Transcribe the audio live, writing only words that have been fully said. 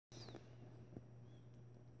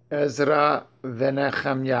Ezra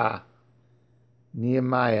v'Nehemiah,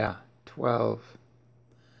 Nehemiah 12.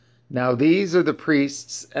 Now these are the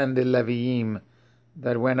priests and the Leviim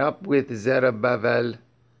that went up with Zerubbabel,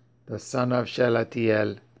 the son of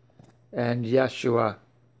Shealtiel, and Yeshua,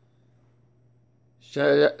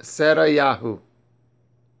 Serayahu,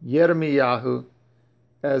 Yirmiyahu,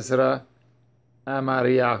 Ezra,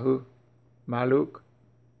 Amariyahu, Maluk,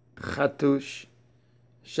 Chatush,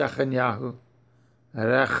 Shechanyahu,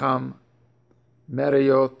 Recham,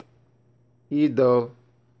 Merayot, Ido,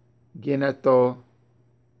 Gineto,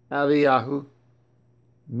 Eliyahu,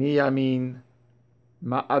 Miyamin,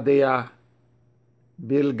 Ma'adiah,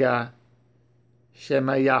 Bilga,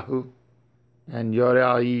 Shemayahu, and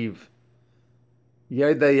Yoraiv,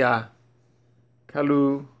 Yedaiah,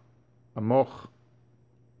 Kalu, Amoch,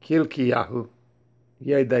 Kilkiyahu,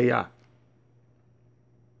 Yedaiah.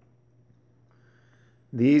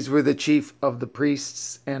 These were the chief of the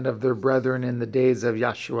priests and of their brethren in the days of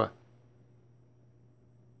Yeshua.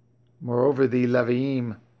 Moreover, the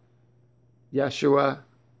Leviim, Yeshua,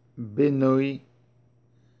 Binui,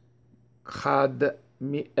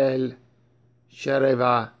 Chadmiel,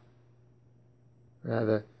 Sherevyah,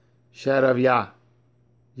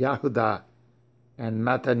 Yahudah, and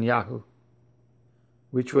Matanyahu,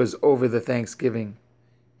 which was over the thanksgiving,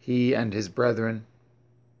 he and his brethren.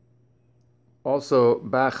 Also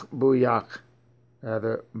Bachbuchya,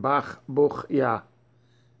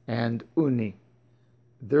 and Uni,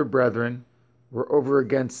 their brethren, were over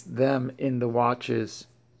against them in the watches.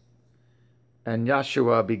 And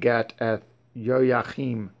Yeshua begat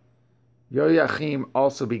Yoyachim. Yoyachim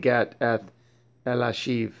also begat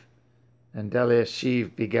Eliashiv, and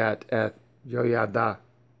Eliashiv begat Yoyada.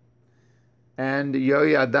 And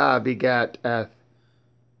Yoyada begat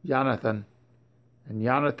Jonathan, and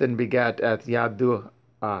Jonathan begat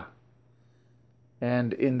Yaduah.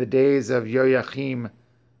 And in the days of Yoyachim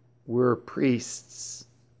were priests,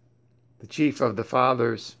 the chief of the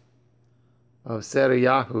fathers, of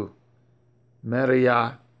Serayahu,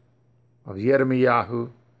 Merayah, of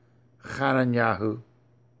Yirmiyahu, Hananyahu,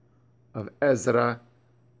 of Ezra,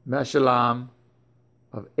 Meshullam,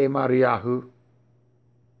 of Amariyahu,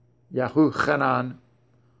 Yahuchanan,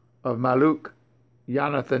 of Maluk,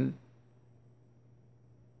 Jonathan,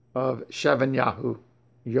 of Shevanyahu,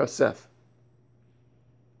 Yosef,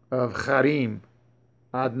 of Charim,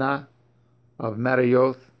 Adna, of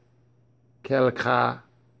Merayoth, Kelcha,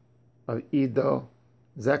 of Ido,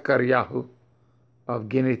 Zechariahu, of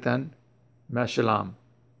Ginithan, Meshullam,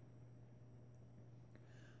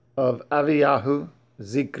 of Aviyahu,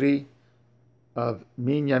 Zikri, of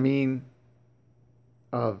Minyamin,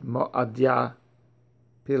 of Moadiah,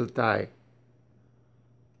 Piltai,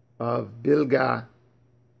 of Bilga,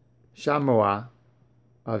 Shammua,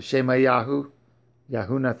 of Shemayahu,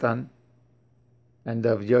 Yahunathan, and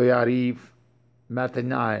of Yoyariv,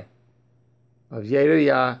 Mattanai, of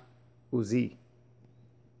Yeriah, Uzi,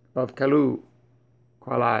 of Kalu,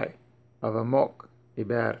 Kwalai, of Amok,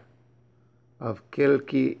 Iber, of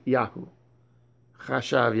Kilkiyahu,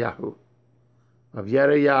 Chashavyahu, of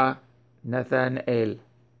Yeriah, Nathanael.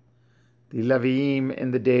 The Leviim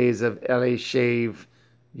in the days of Eliashiv,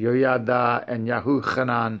 Yoyada, and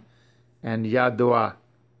Yahuchanan, and Yaduah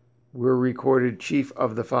were recorded chief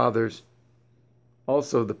of the fathers.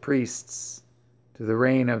 Also the priests, to the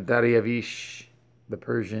reign of Dariavish the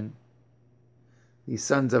Persian. The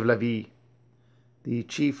sons of Levi, the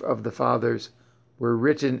chief of the fathers, were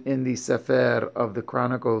written in the Sefer of the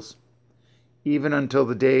Chronicles, even until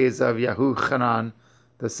the days of Yahuchanan,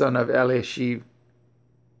 the son of Eliashiv,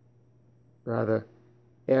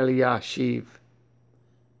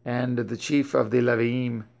 and the chief of the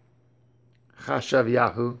Leviim,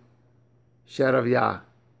 Chashavyahu, Sherevyah,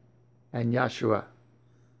 and Yeshua,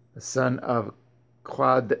 the son of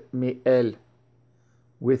Chadmiel,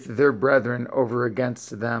 with their brethren over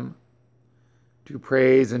against them, to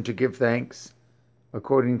praise and to give thanks,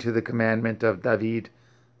 according to the commandment of David,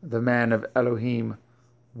 the man of Elohim,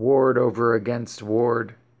 ward over against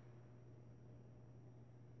ward.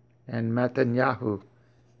 And Matanyahu,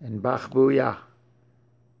 and Bachbuchya,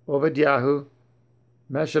 Obadiahu,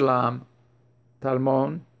 Meshullam,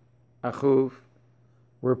 Talmon, Achuv,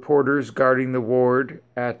 were porters guarding the ward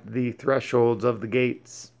at the thresholds of the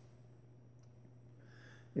gates.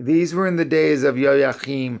 These were in the days of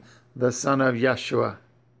Yoyachim, the son of Yeshua,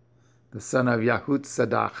 the son of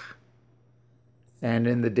Yahutsadach, and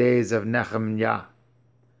in the days of Nehemiah,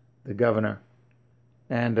 the governor,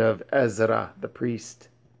 and of Ezra, the priest,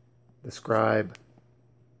 the scribe,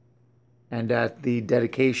 and at the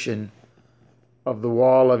dedication of the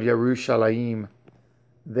wall of Yerushalayim,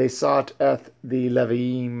 they sought eth the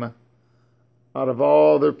Leviim out of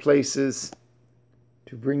all their places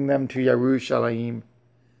to bring them to Yerushalayim,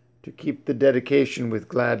 to keep the dedication with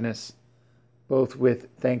gladness, both with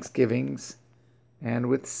thanksgivings and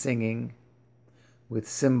with singing, with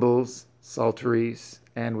cymbals, psalteries,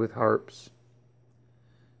 and with harps.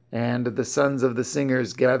 And the sons of the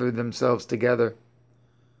singers gathered themselves together,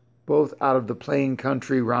 both out of the plain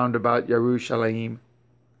country round about Yerushalayim,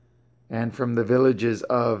 and from the villages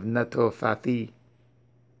of Netophathi,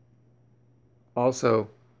 also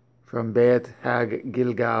from Beit Hag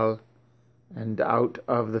Gilgal, and out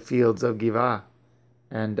of the fields of Givah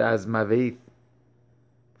and Asmaveth,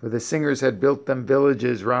 for the singers had built them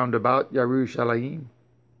villages round about Yerushalayim.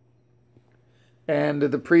 And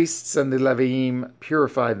the priests and the Leviim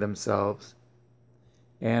purified themselves,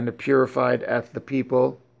 and purified eth the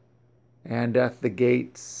people, and eth the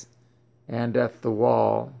gates, and eth the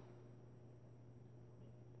wall.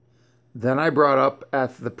 Then I brought up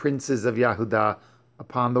eth the princes of Yehudah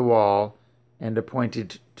upon the wall, and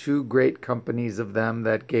appointed 2 great companies of them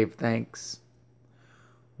that gave thanks,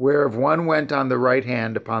 whereof one went on the right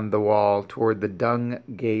hand upon the wall toward the dung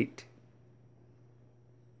gate,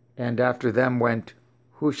 and after them went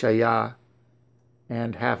Hushaiah,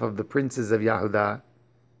 and half of the princes of Yehudah,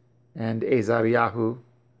 and Azariahu,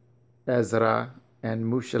 Ezra, and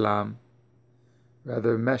Meshullam,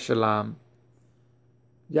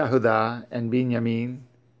 Yehudah, and Benjamin,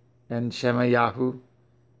 and Shemayahu,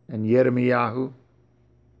 and Yirmiyahu,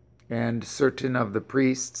 and certain of the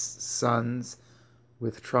priests' sons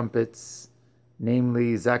with trumpets,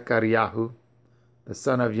 namely Zechariah, the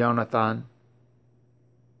son of Jonathan,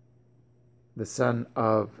 the son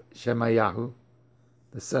of Shemayahu,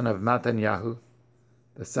 the son of Mattanyahu,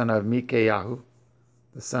 the son of Mikayahu,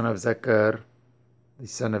 the son of Zechar, the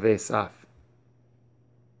son of Asaph,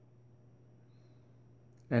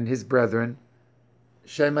 and his brethren,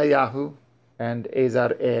 Shemayahu, and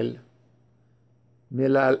Azarel,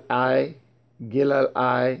 Milalai,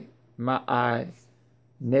 Gilalai, Ma'ai,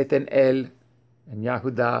 Nethanel, and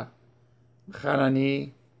Yehudah,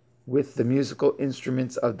 Hanani, with the musical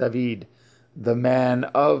instruments of David, the man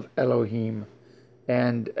of Elohim,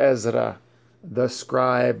 and Ezra, the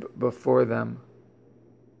scribe, before them.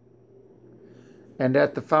 And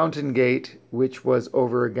at the fountain gate, which was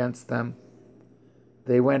over against them,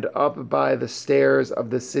 they went up by the stairs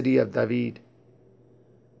of the city of David,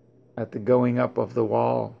 at the going up of the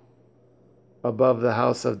wall, above the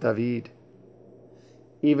house of David,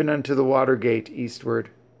 even unto the water gate eastward.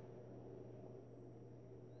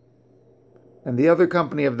 And the other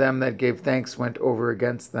company of them that gave thanks went over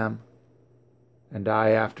against them, and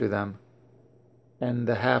I after them, and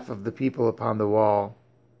the half of the people upon the wall,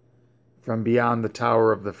 from beyond the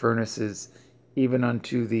tower of the furnaces, even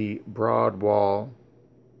unto the broad wall,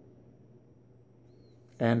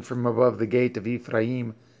 and from above the gate of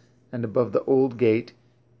Ephraim, and above the old gate,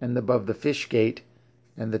 and above the fish gate,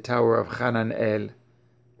 and the tower of Hananel,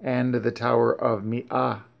 and the tower of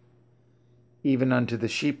Mi'ah, even unto the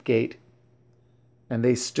sheep gate, and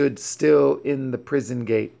they stood still in the prison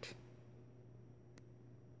gate.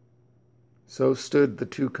 So stood the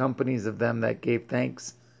 2 companies of them that gave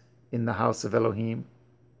thanks in the house of Elohim,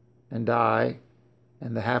 and I,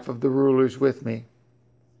 and the half of the rulers with me,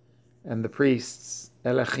 and the priests,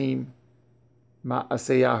 Elachim,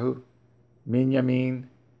 Maaseyahu, Minyamin,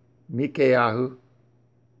 Mikayahu,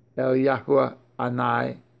 Eliyahu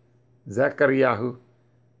Anai, Zechariah,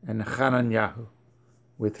 and Hananyahu,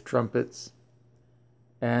 with trumpets,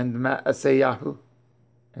 and Maaseyahu,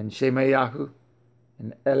 and Shemayahu,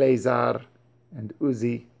 and Eleazar, and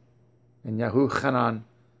Uzi, and Yahuchanan,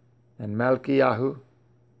 and Malkiyahu,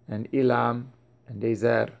 and Elam, and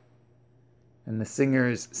Ezer. And the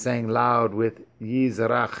singers sang loud with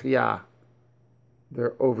Yizrachiah,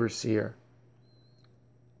 their overseer.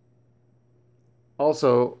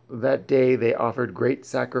 Also that day they offered great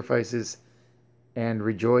sacrifices and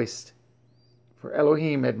rejoiced, for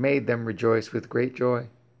Elohim had made them rejoice with great joy.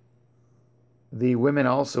 The women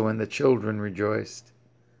also and the children rejoiced,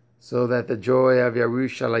 so that the joy of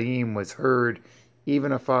Yerushalayim was heard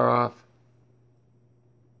even afar off.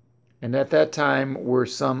 And at that time were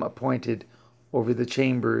some appointed over the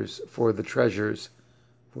chambers for the treasures,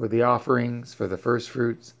 for the offerings, for the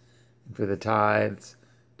firstfruits, and for the tithes,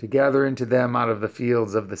 to gather into them out of the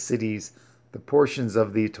fields of the cities the portions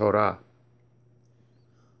of the Torah,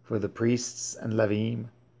 for the priests and Leviim.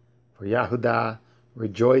 For Yehudah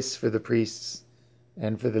rejoiced for the priests,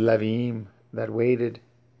 and for the Leviim that waited.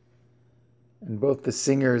 And both the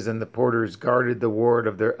singers and the porters guarded the ward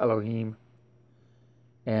of their Elohim,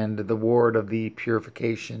 and the ward of the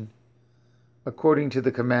purification, according to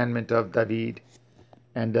the commandment of David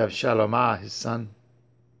and of HaLleluYAH his son.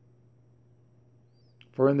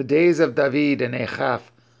 For in the days of David and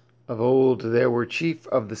Echaf of old there were chief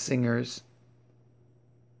of the singers,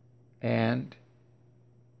 and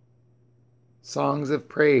songs of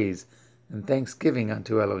praise and thanksgiving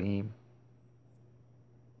unto Elohim.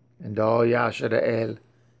 And all Yashara'el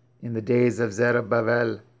in the days of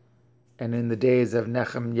Zerubbabel and in the days of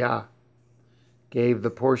Nehemiah gave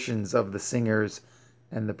the portions of the singers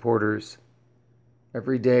and the porters,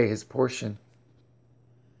 every day his portion.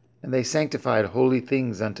 And they sanctified holy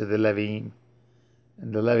things unto the Leviim,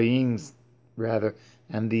 and the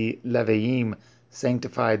Leviim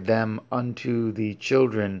sanctified them unto the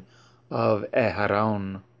children of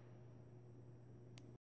Aharon.